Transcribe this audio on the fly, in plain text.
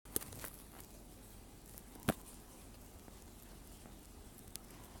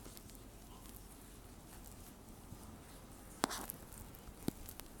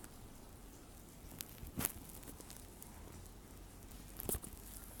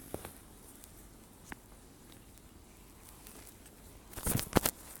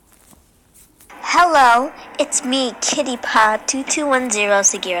Hello, it's me, Kittypaw 2210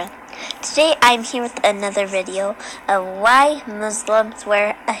 Segura. Today I'm here with another video of why Muslims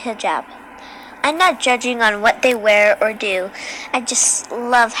wear a hijab. I'm not judging on what they wear or do, I just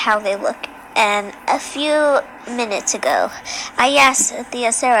love how they look. And a few minutes ago, I asked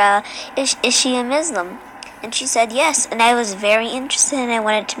Thea Sarah, is she a Muslim? And she said yes, and I was very interested and I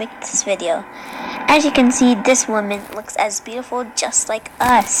wanted to make this video. As you can see, this woman looks as beautiful just like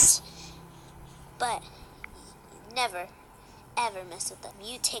us. But never, ever mess with them.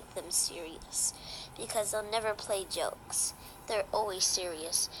 You take them serious because they'll never play jokes. They're always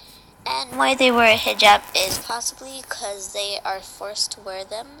serious. And why they wear a hijab is possibly because they are forced to wear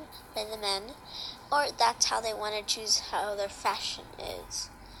them by the men, or that's how they want to choose how their fashion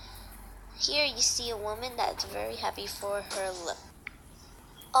is. Here you see a woman that's very happy for her look.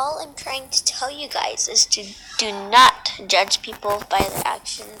 All I'm trying to tell you guys is to do not judge people by their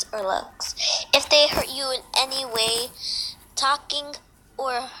actions or looks. If they hurt you in any way, talking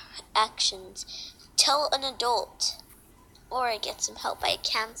or actions, tell an adult or get some help by a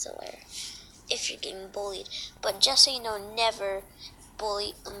counselor if you're getting bullied. But just so you know, never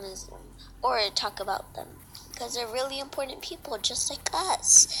bully a Muslim or talk about them because they're really important people just like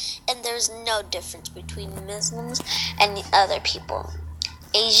us. And there's no difference between Muslims and the other people.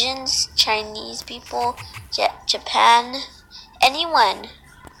 Asians, Chinese people, Japan, anyone,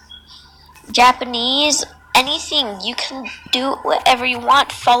 Japanese, anything. You can do whatever you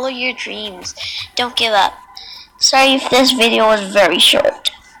want. Follow your dreams. Don't give up. Sorry if this video was very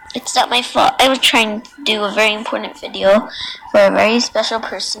short. It's not my fault. I was trying to do a very important video for a very special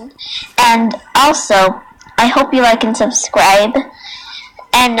person. And also, I hope you like and subscribe.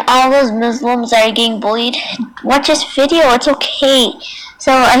 And all those Muslims that are getting bullied, watch this video. It's okay.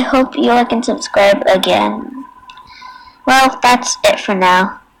 So I hope you like and subscribe again. Well, that's it for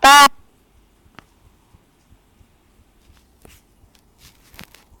now. Bye.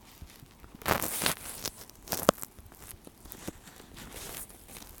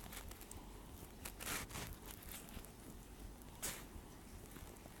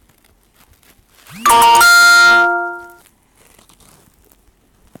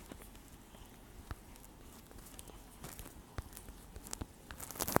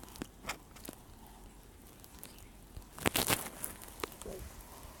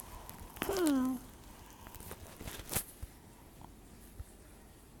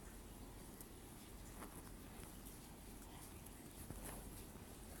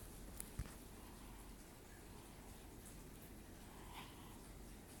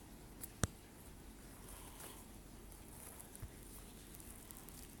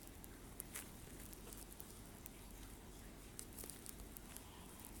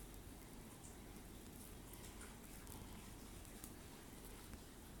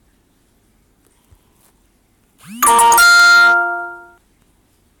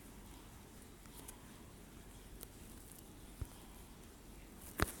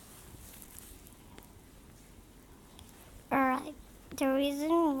 Alright, the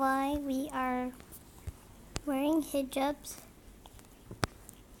reason why we are wearing hijabs,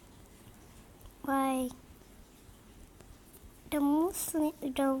 why the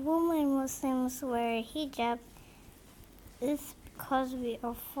women Muslims wear hijab is because we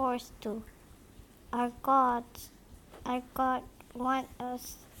are forced to. Our God want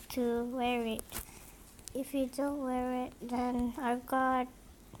us to wear it. If you don't wear it, then our God,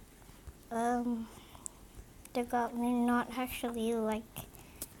 the God will not actually like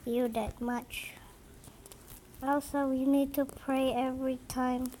you that much. Also, you need to pray every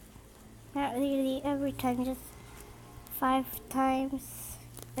time. Not really every time, just 5 times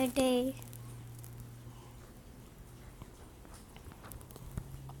a day.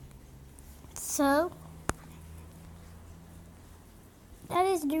 So, that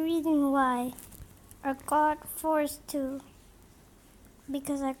is the reason why our God forced to.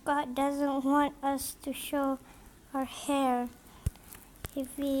 Because our God doesn't want us to show our hair.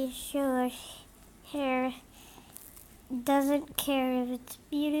 If we show our hair, doesn't care if it's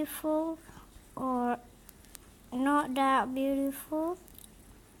beautiful or not that beautiful.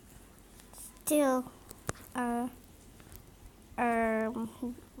 Still, our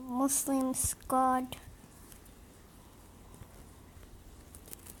Muslims God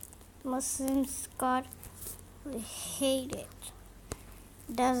will hate it.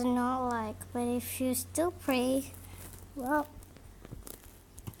 Does not like. But if you still pray, well,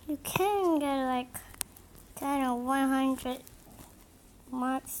 you can get like kind of 100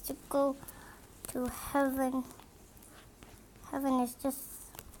 marks to go to heaven. Heaven is just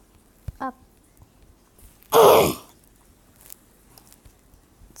up.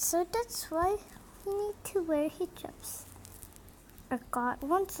 So that's why we need to wear hijabs. Our God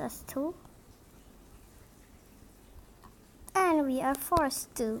wants us to. And we are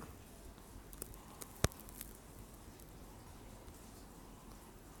forced to.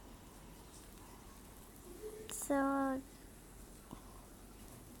 So,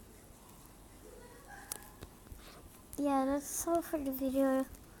 yeah, that's all for the video.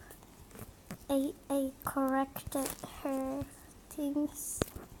 I corrected her things.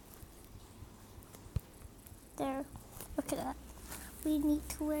 There. Look at that. We need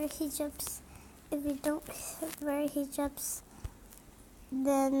to wear hijabs. If we don't wear hijabs,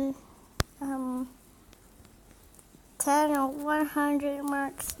 then 10 or 100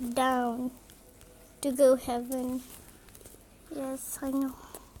 marks down to go heaven. Yes, I know.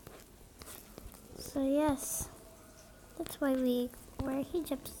 So yes, that's why we wear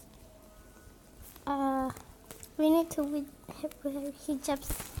hijabs. We need to wear hijabs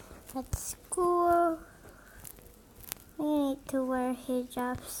at school. We need to wear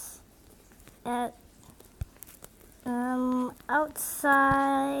hijabs at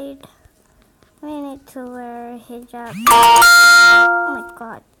outside. We need to wear hijab. Oh my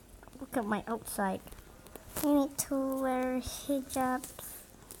God, look at my outside. We need to wear hijabs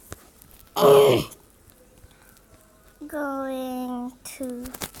going to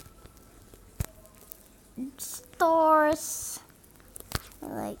stores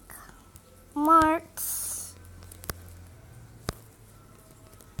like marts,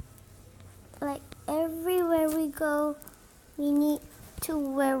 like everywhere we go, we need to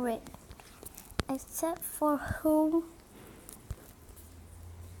wear it, except for home.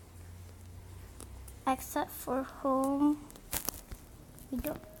 We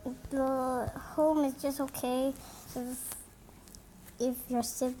don't. The home is just okay. If your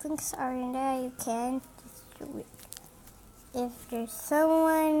siblings are in there, you can just do it. If there's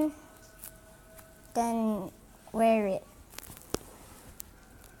someone, then wear it.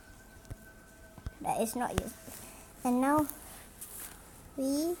 That is not useful. And now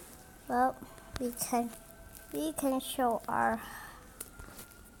we can show our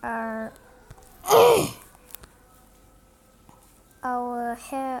our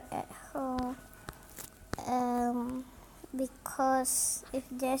hair at home. Because if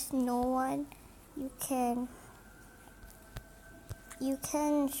there's no one, you can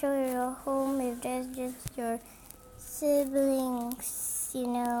show your home if there's just your siblings, you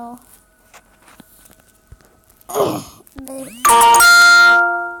know.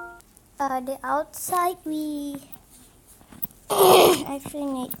 The outside we actually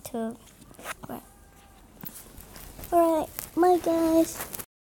need to. Alright, bye guys.